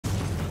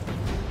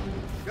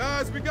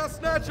guys, we got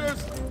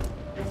snatchers!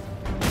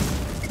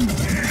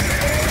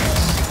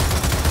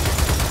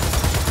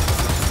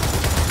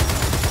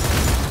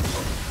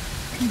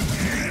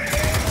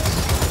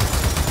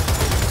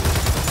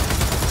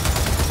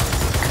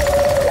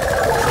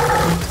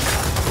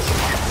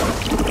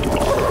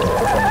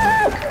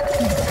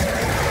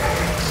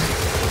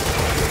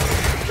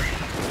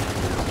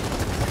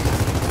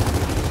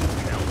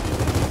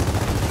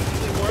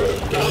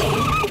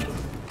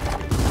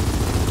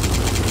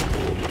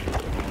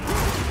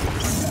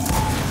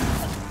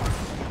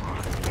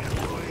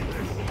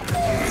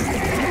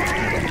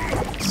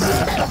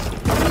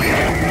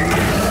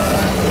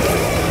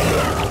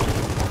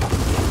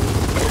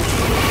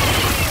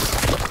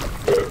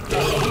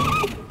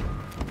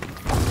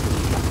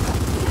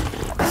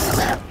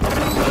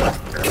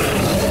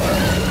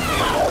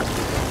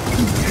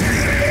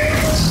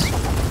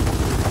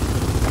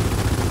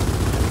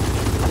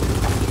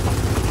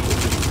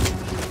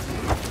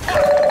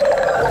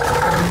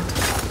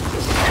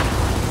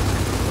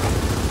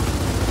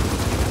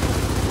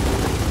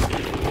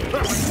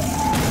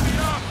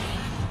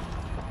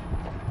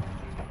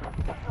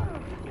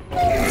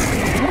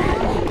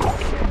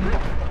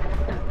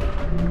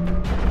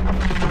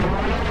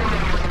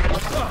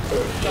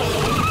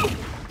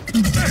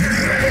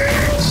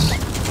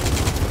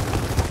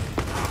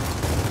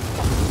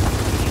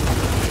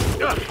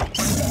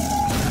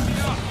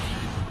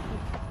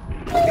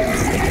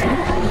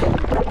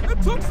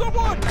 It took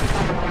someone!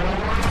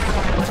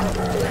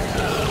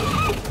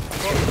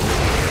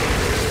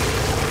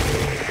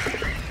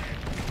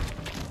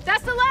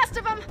 That's the last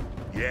of them!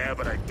 Yeah,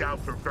 but I doubt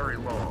for very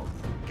long.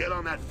 Get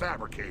on that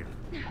fabricator.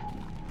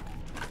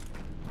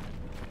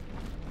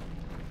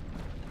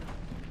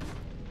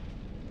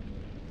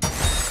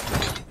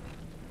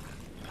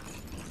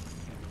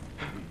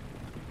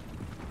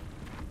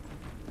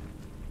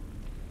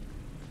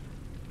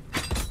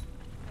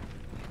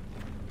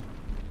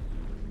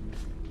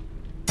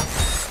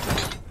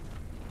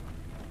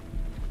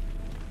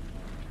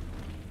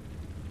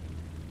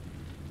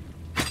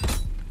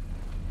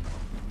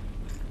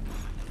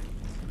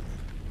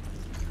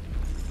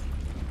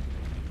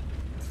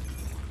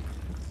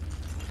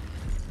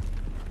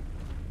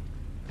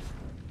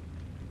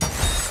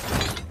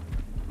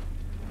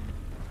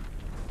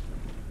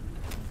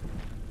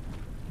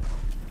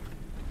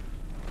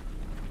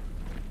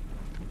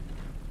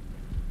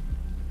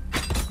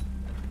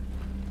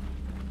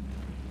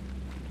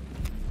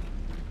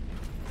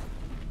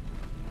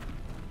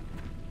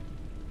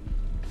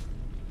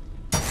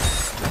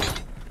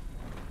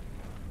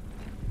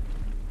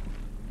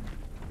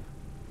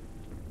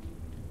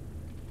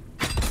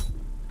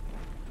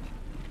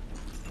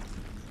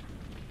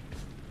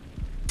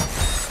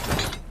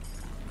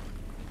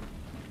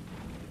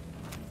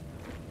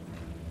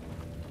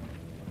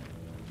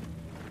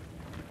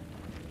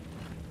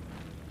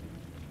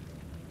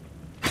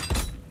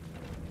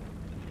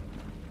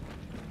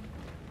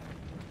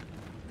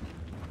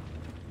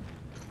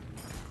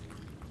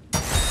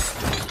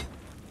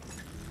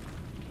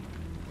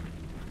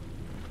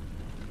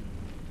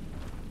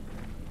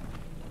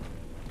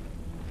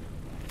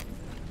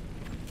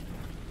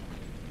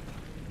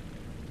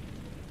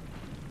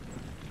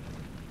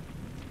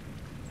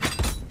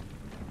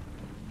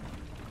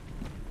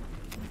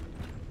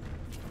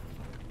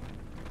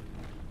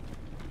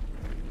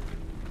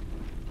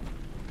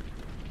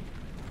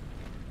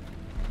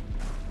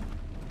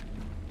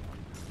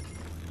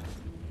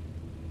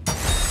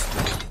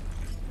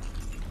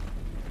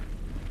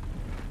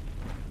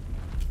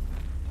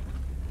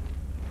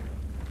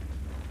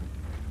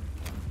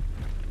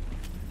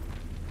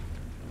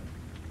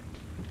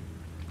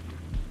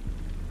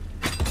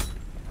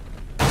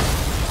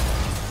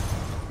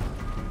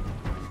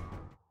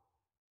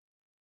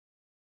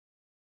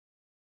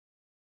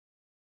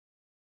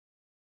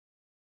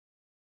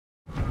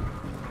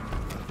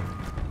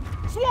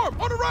 Swarm,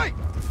 on the right!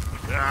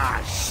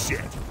 Ah,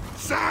 shit!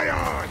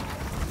 Scion!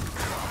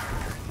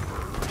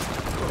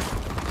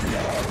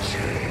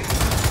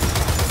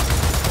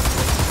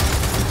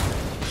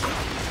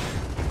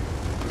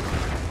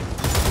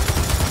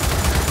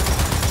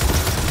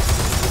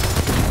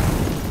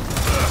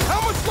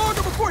 How much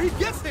longer before he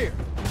gets here?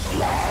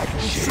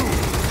 Soon.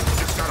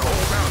 Just gotta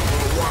hold out a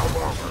little while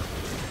longer.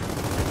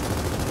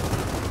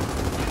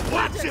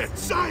 Watch it!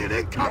 Scion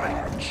incoming!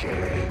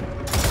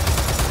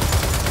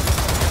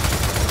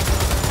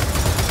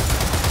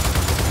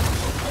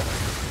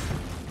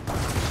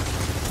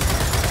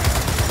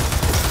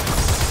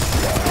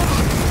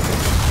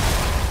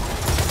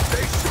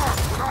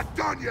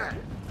 Done yet.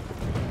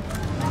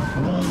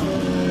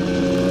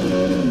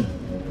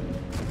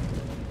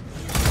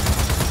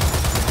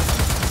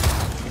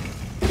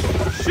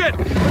 Shit!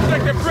 Looks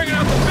like they're bringing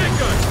out the big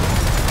guns!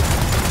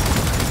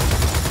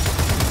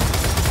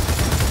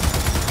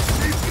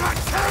 He's got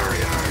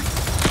carriers!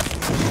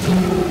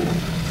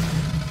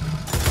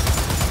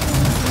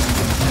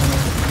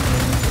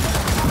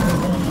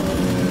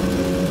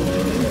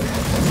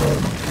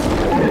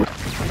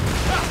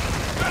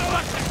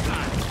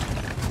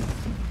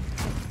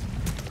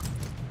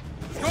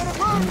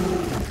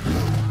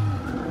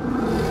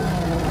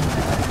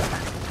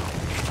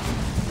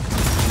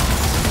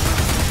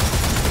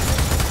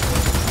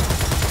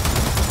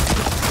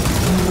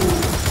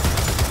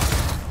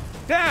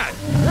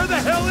 Where the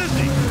hell is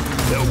he?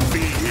 They'll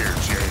be here,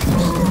 James.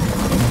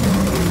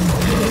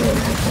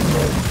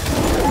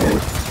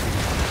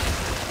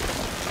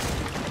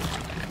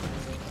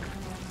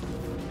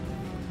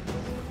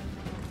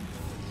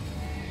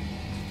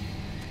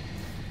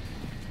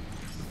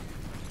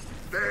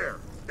 There.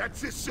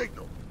 That's his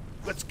signal.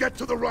 Let's get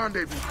to the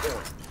rendezvous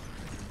point.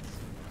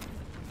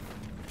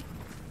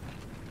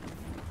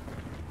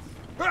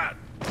 Ah!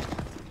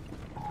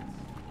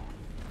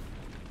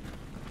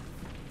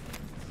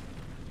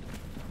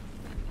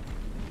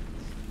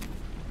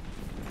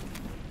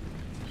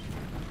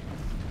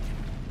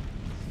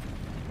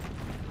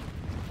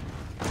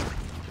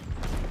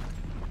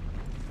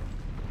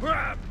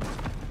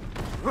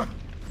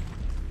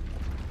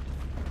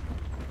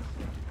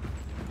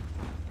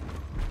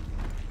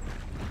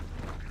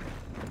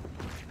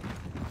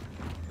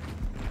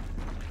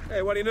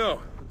 Hey, what do you know?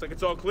 Looks like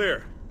it's all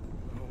clear.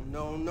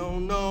 No, no,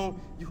 no.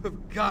 You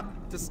have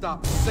got to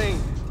stop saying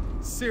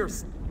it.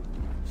 Seriously.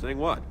 Saying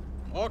what?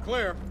 All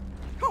clear.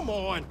 Come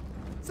on.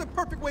 It's a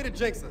perfect way to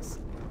jinx us.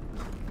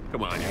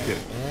 Come on, you're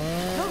kidding.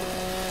 No,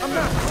 I'm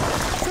not.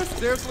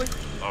 Seriously?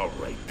 All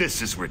right,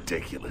 this is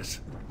ridiculous.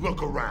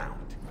 Look around.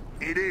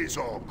 It is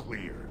all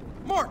clear.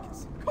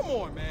 Marcus, come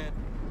on, man.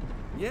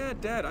 Yeah,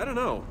 Dad, I don't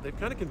know. They've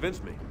kind of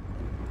convinced me.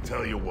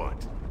 Tell you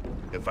what,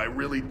 if I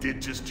really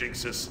did just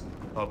jinx us,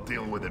 I'll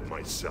deal with it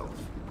myself.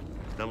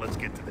 Now let's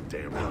get to the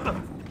damn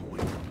rendezvous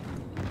point.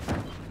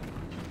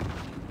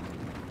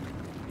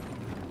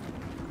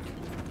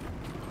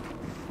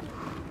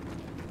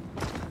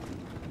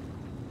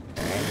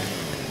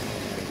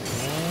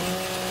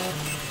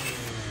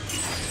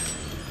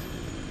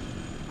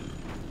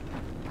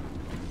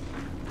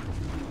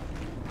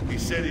 He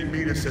said he'd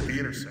meet us at the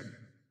intersection.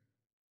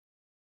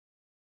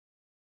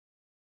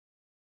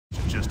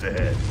 Just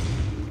ahead.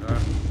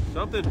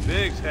 Something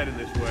big's heading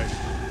this way.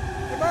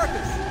 Hey,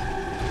 Marcus.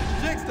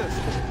 You jinxed us.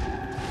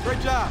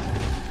 Great job.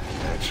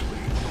 Actually,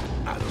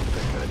 I don't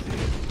think I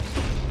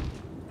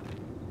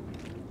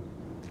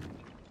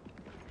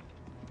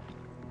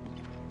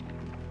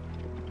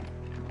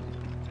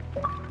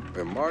did.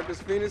 When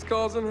Marcus Phoenix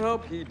calls him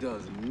help, he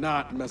does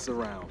not mess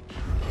around.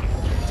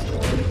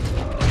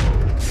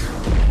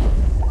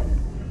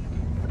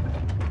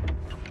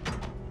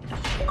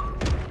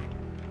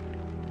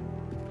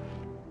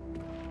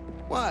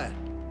 What?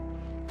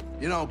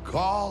 You don't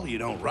call, you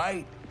don't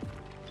write?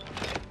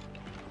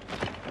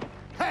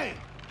 Hey,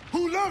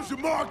 who loves you,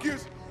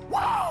 Marcus?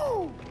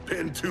 Wow!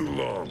 Been too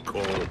long,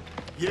 Cole.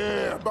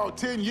 Yeah, about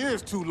 10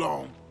 years too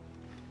long.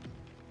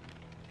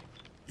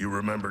 You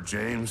remember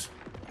James?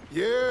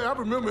 Yeah, I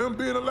remember him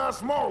being a lot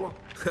smaller.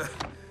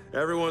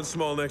 Everyone's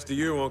small next to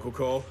you, Uncle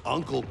Cole.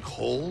 Uncle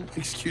Cole?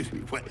 Excuse me,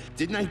 what?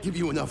 Didn't I give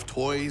you enough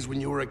toys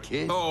when you were a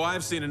kid? Oh,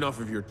 I've seen enough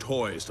of your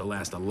toys to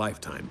last a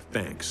lifetime,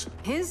 thanks.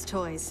 His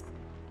toys.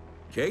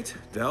 Kate,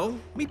 Dell,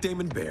 meet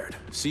Damon Baird,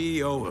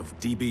 CEO of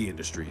DB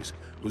Industries,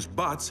 whose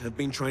bots have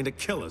been trying to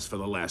kill us for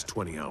the last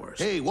 20 hours.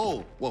 Hey,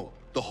 whoa, whoa.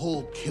 The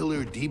whole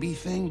killer DB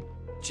thing?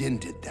 Jin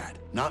did that,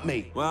 not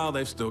me. Well,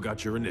 they've still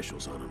got your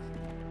initials on them.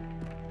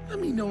 Let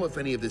me know if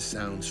any of this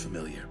sounds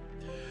familiar.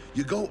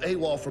 You go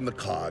AWOL from the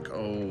COG,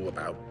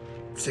 about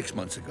 6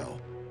 months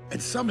ago,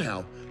 and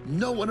somehow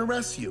no one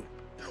arrests you.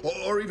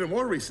 Or even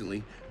more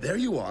recently, there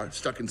you are,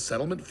 stuck in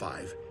Settlement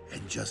 5,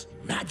 and just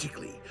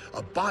magically,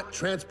 a bot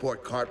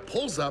transport cart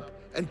pulls up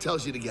and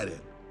tells you to get in.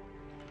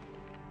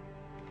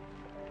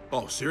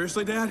 Oh,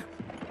 seriously, Dad?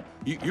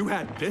 You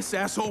had this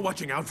asshole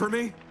watching out for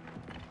me?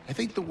 I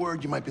think the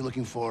word you might be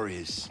looking for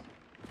is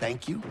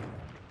thank you.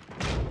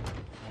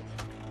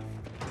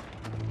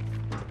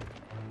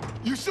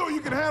 You sure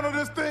you can handle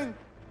this thing?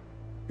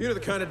 You know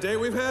the kind of day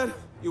we've had?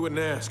 You wouldn't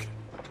ask.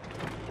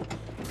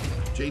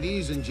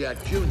 JD's and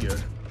Jack Jr.,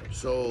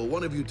 so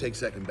one of you take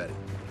second betting.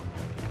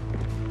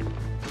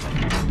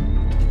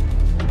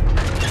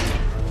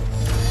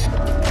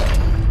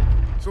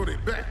 So they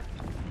bad.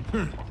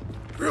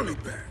 Really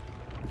bad.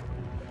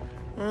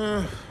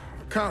 I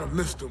kind of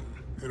missed them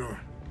in a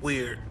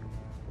weird,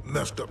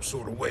 messed up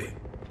sort of way.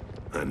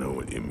 I know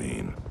what you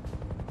mean.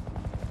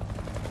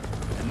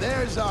 And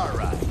there's our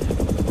ride.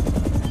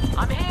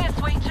 I'm here,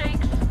 sweet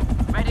cheeks.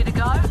 Ready to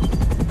go?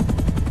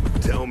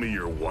 Tell me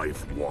your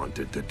wife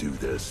wanted to do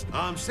this.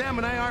 Sam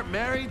and I aren't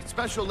married.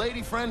 Special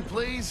lady friend,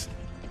 please.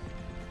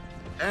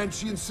 And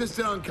she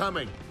insisted on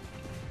coming.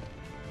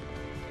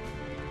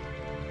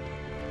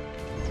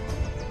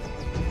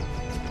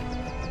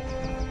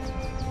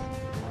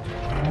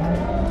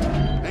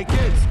 Hey,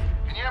 kids.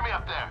 Can you hear me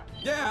up there?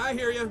 Yeah, I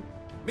hear you.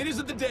 Meet us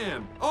at the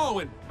dam. Oh,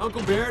 and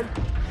Uncle Baird.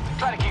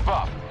 Try to keep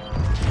up.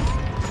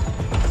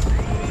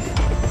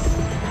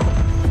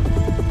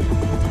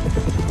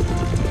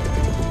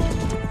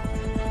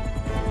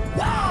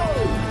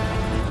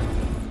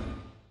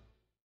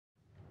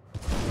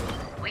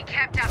 We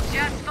kept up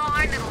just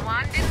fine, little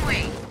one, didn't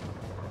we?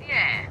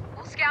 Yeah,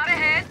 we'll scout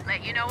ahead,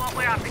 let you know what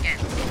we're up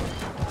against.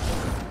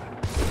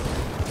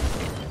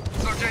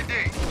 So,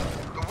 JD,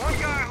 the one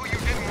guy who you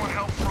didn't want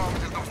help from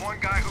is the one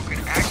guy who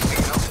can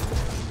actually help?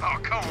 Oh,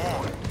 come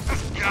on.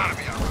 That's gotta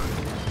be all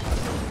right.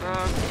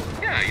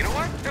 Yeah,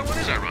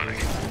 It's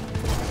ironic.